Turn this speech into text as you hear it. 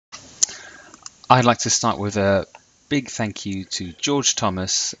I'd like to start with a big thank you to George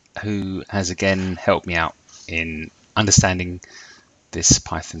Thomas, who has again helped me out in understanding this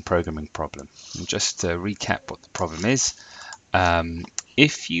Python programming problem. And just to recap what the problem is,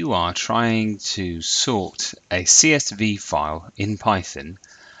 if you are trying to sort a CSV file in Python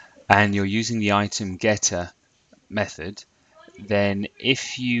and you're using the itemgetter method, then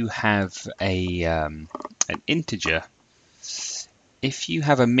if you have an integer, if you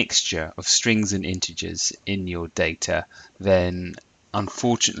have a mixture of strings and integers in your data, then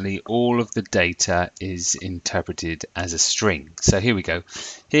unfortunately all of the data is interpreted as a string. So here we go.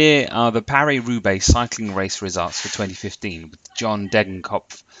 Here are the Paris-Roubaix cycling race results for 2015 with John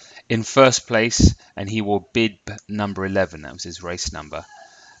Degenkopf in first place, and he wore bib number 11. That was his race number.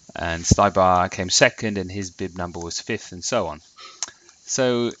 And Steibar came second, and his bib number was 5th, and so on.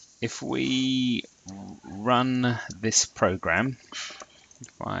 So if we run this program,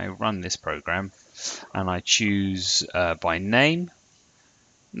 if I run this program and I choose by name,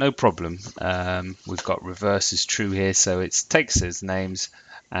 no problem. We've got reverse as true here, so it takes those names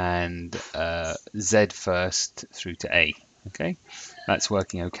and Z first through to A. Okay, that's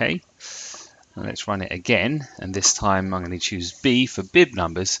working okay. Now let's run it again, and this time I'm going to choose B for bib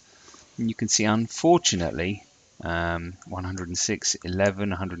numbers, and you can see unfortunately 106, 11,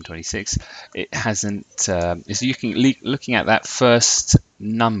 126, it hasn't, so you can looking at that first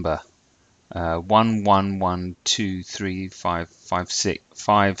number, 1, 1, 1, 2, 3, 5, 5, 6,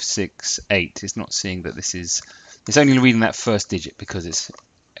 5, 6, 8. It's not seeing that this is, it's only reading that first digit because it's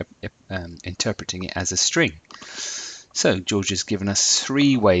interpreting it as a string. So George has given us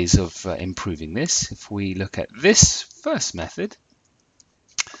 3 ways of improving this. If we look at this first method,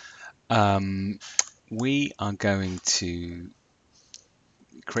 we are going to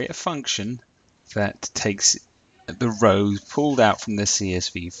create a function that takes the rows pulled out from the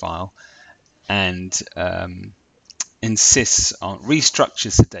CSV file and insists on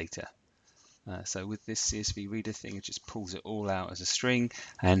restructures the data. So with this CSV reader thing, it just pulls it all out as a string,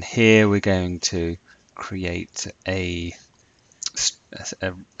 and here we're going to create a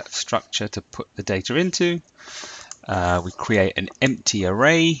structure to put the data into. We create an empty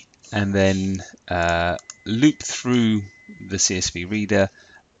array and then loop through the CSV reader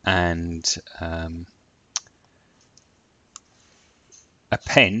and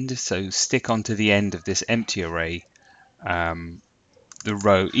append, so stick onto the end of this empty array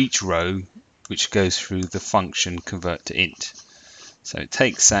each row which goes through the function convert to int. So it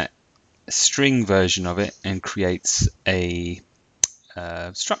takes that string version of it and creates a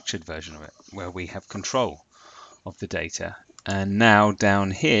structured version of it where we have control of the data. And now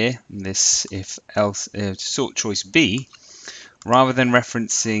down here in this if else sort choice B, rather than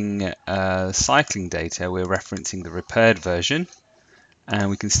referencing cycling data, we're referencing the repaired version,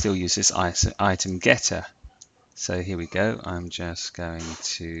 and we can still use this item getter. So here we go. I'm just going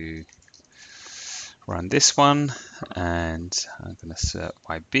to run this one, and I'm going to sort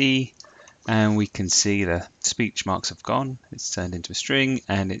by B, and we can see the speech marks have gone. It's turned into a string,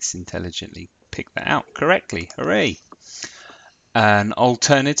 and it's intelligently picked that out correctly. Hooray! An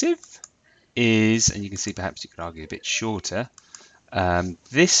alternative is, and you can see perhaps you could argue a bit shorter.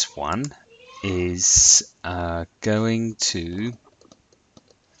 This one is going to,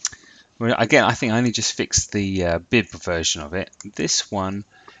 well, again, I think I only just fixed the bib version of it. This one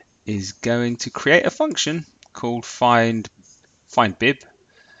is going to create a function called find bib,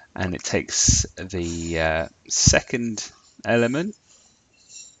 and it takes the second element,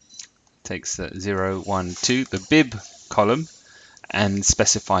 takes the 0, 1, 2, the bib column, and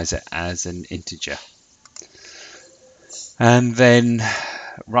specifies it as an integer. And then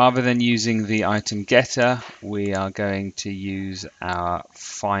rather than using the item getter, we are going to use our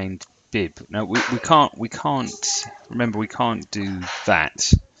find bib. Now we can't remember, we can't do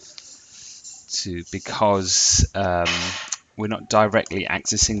that because we're not directly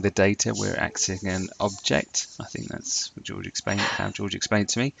accessing the data, we're accessing an object. I think that's what George explained, how George explained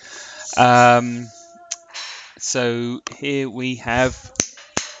to me. So here we have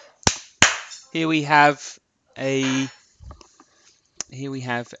a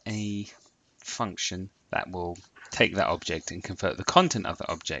function that will take that object and convert the content of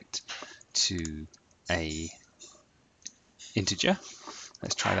the object to a integer.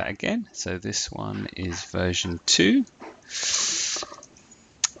 Let's try that again. So this one is version 2.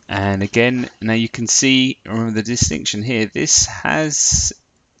 And again, now you can see, remember the distinction here, this has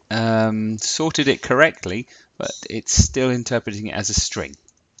sorted it correctly, but it's still interpreting it as a string.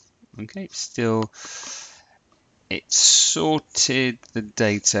 Okay, it sorted the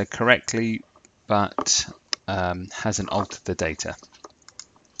data correctly, but hasn't altered the data.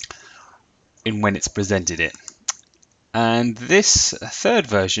 in when it's presented it. And this third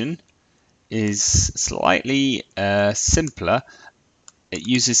version is slightly simpler. It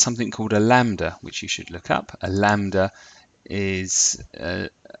uses something called a lambda, which you should look up. A lambda is a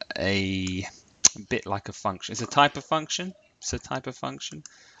bit like a function. It's a type of function. It's a type of function.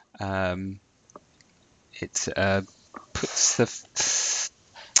 It puts the.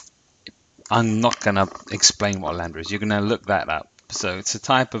 I'm not going to explain what a lambda is. You're going to look that up. So it's a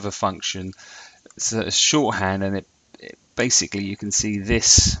type of a function. It's a shorthand, and it basically you can see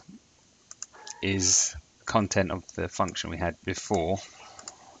this is content of the function we had before,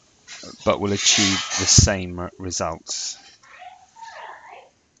 but will achieve the same results.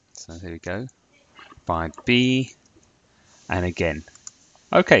 So here we go. By B, and again.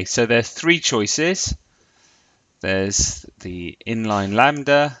 Okay, so there's three choices. There's the inline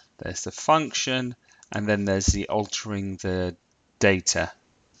lambda, there's the function, and then there's the altering the data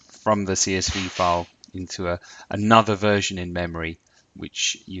from the CSV file into another version in memory,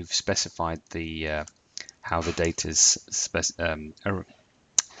 which you've specified the how the data's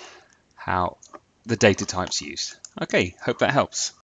how the data types used. Okay, hope that helps.